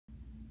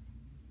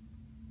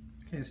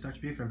Okay, it's Dr.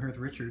 Buford. I'm here with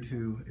Richard,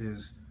 who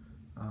is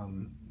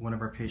one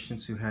of our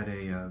patients who had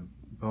a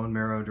bone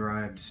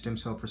marrow-derived stem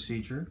cell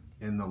procedure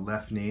in the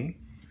left knee.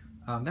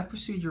 That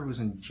procedure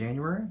was in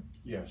January?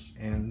 Yes.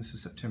 And this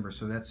is September,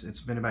 so it's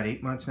been about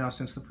 8 months now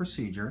since the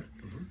procedure.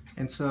 Mm-hmm.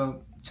 And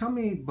so tell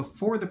me,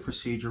 before the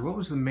procedure, what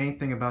was the main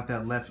thing about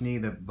that left knee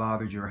that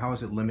bothered you, or how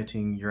was it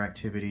limiting your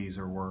activities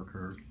or work?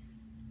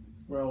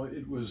 Well,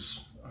 it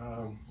was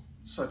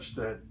such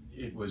that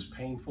it was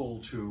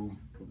painful to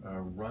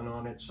run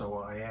on it, so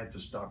I had to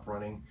stop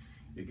running.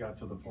 It got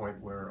to the point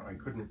where I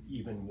couldn't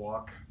even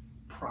walk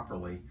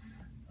properly.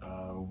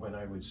 When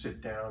I would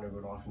sit down, it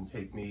would often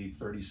take me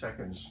 30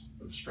 seconds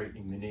of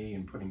straightening the knee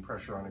and putting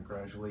pressure on it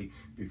gradually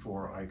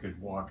before I could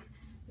walk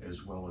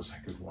as well as I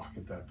could walk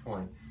at that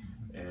point.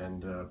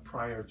 And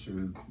prior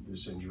to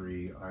this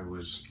injury, I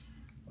was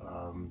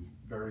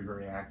very,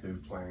 very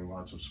active, playing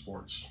lots of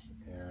sports,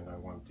 and I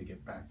wanted to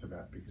get back to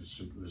that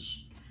because it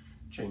was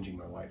changing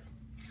my life.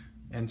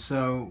 And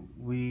so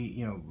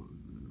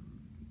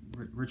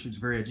Richard's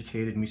very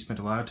educated, and we spent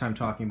a lot of time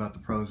talking about the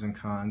pros and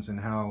cons and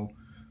how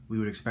we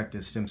would expect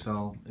a stem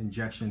cell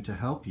injection to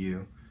help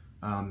you.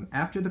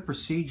 After the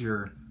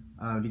procedure,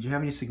 did you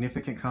have any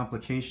significant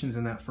complications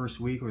in that first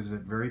week? Was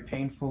it very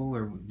painful,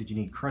 or did you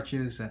need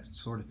crutches, that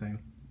sort of thing?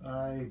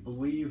 I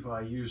believe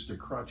I used a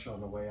crutch on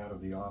the way out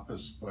of the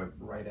office, but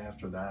right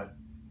after that,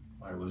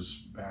 I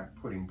was back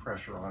putting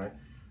pressure on it.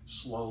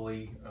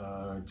 Slowly,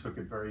 took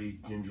it very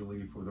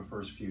gingerly for the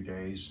first few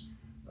days.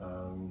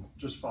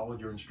 Just followed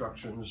your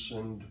instructions,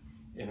 and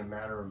in a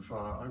matter of,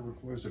 I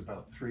was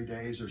about 3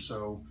 days or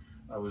so,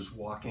 I was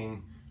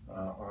walking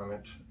on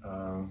it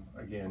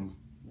again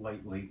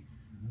lightly,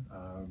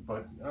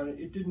 but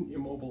it didn't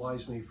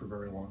immobilize me for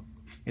very long.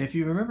 And if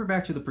you remember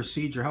back to the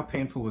procedure, how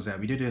painful was that?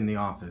 We did it in the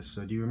office,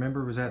 so do you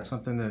remember, was that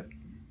something that...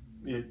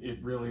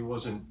 It really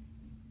wasn't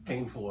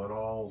painful at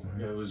all.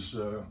 It was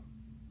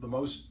the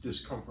most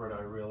discomfort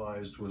I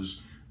realized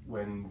was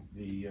when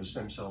the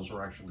stem cells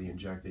were actually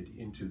injected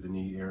into the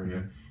knee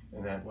area,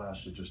 and that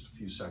lasted just a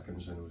few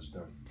seconds and it was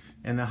done.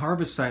 And the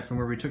harvest site from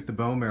where we took the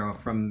bone marrow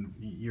from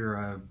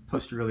your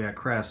posterior iliac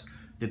crest,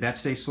 did that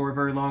stay sore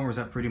very long, or was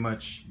that pretty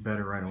much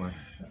better right away?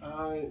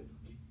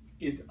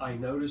 I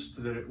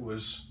noticed that it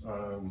was,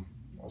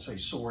 I'll say,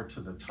 sore to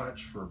the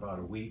touch for about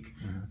a week,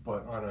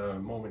 but on a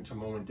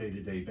moment-to-moment,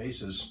 day-to-day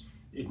basis,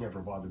 it never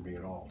bothered me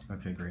at all.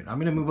 Okay, great. I'm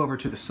going to move over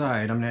to the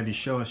side. I'm going to have you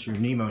show us your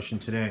knee motion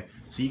today,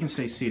 so you can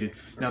stay seated.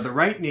 Now, the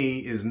right knee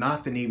is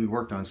not the knee we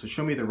worked on, so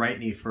show me the right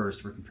knee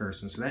first for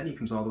comparison. So that knee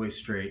comes all the way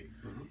straight,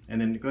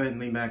 and then go ahead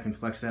and lean back and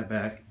flex that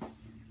back.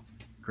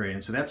 Great,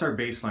 and so that's our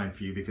baseline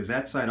for you, because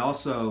that side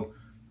also,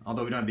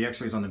 although we don't have the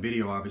x-rays on the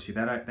video, obviously,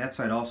 that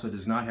side also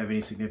does not have any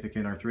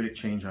significant arthritic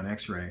change on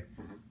x-ray,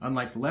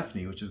 unlike the left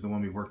knee, which is the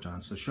one we worked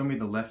on. So show me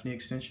the left knee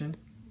extension,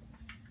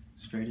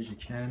 straight as you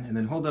can, and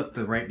then hold up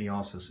the right knee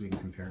also so we can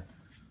compare.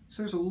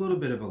 So there's a little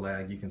bit of a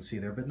lag you can see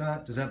there, but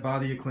not, does that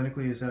bother you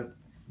clinically? Is that,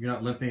 you're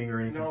not limping or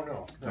anything?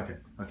 No.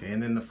 Okay,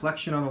 and then the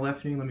flexion on the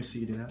left knee, let me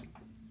see you do that.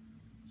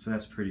 So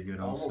that's pretty good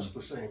also. Almost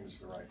the same as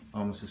the right.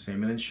 Almost the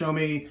same. And then show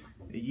me,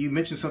 you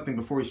mentioned something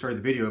before we started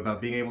the video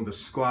about being able to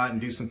squat and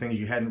do some things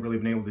you hadn't really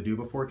been able to do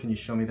before. Can you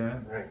show me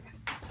that? Right.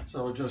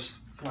 So just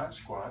flat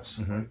squats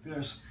like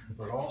this,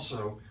 but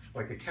also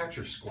like a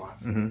catcher squat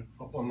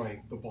up on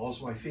the balls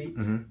of my feet.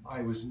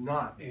 I was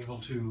not able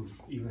to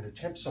even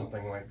attempt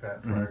something like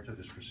that prior to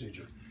this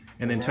procedure.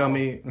 And then tell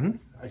me...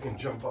 I can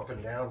jump up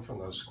and down from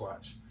those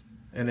squats.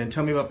 And then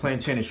tell me about playing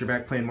tennis. You're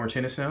back playing more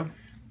tennis now?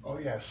 Oh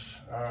yes,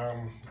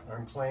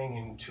 I'm playing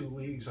in 2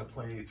 leagues. I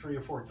play 3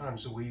 or 4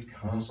 times a week.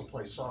 I also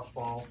play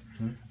softball,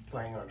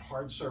 playing on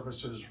hard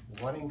surfaces,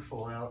 running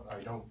full out.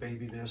 I don't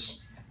baby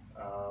this.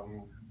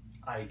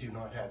 I do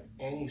not have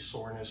any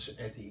soreness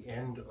at the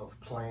end of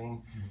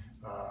playing.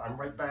 I'm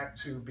right back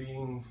to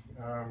being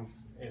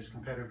as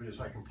competitive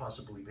as I can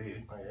possibly be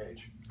at my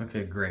age.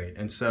 Okay, great.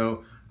 And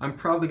so I'm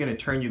probably going to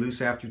turn you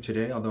loose after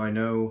today, although I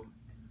know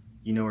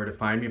you know where to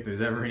find me if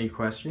there's ever any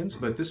questions.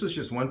 But this was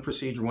just one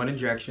procedure, one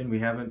injection. We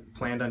haven't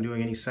planned on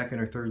doing any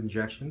second or third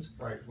injections.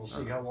 Right. We'll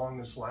see how long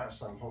this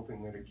lasts. I'm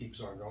hoping that it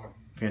keeps on going.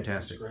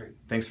 Fantastic. That's great.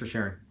 Thanks for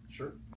sharing. Sure.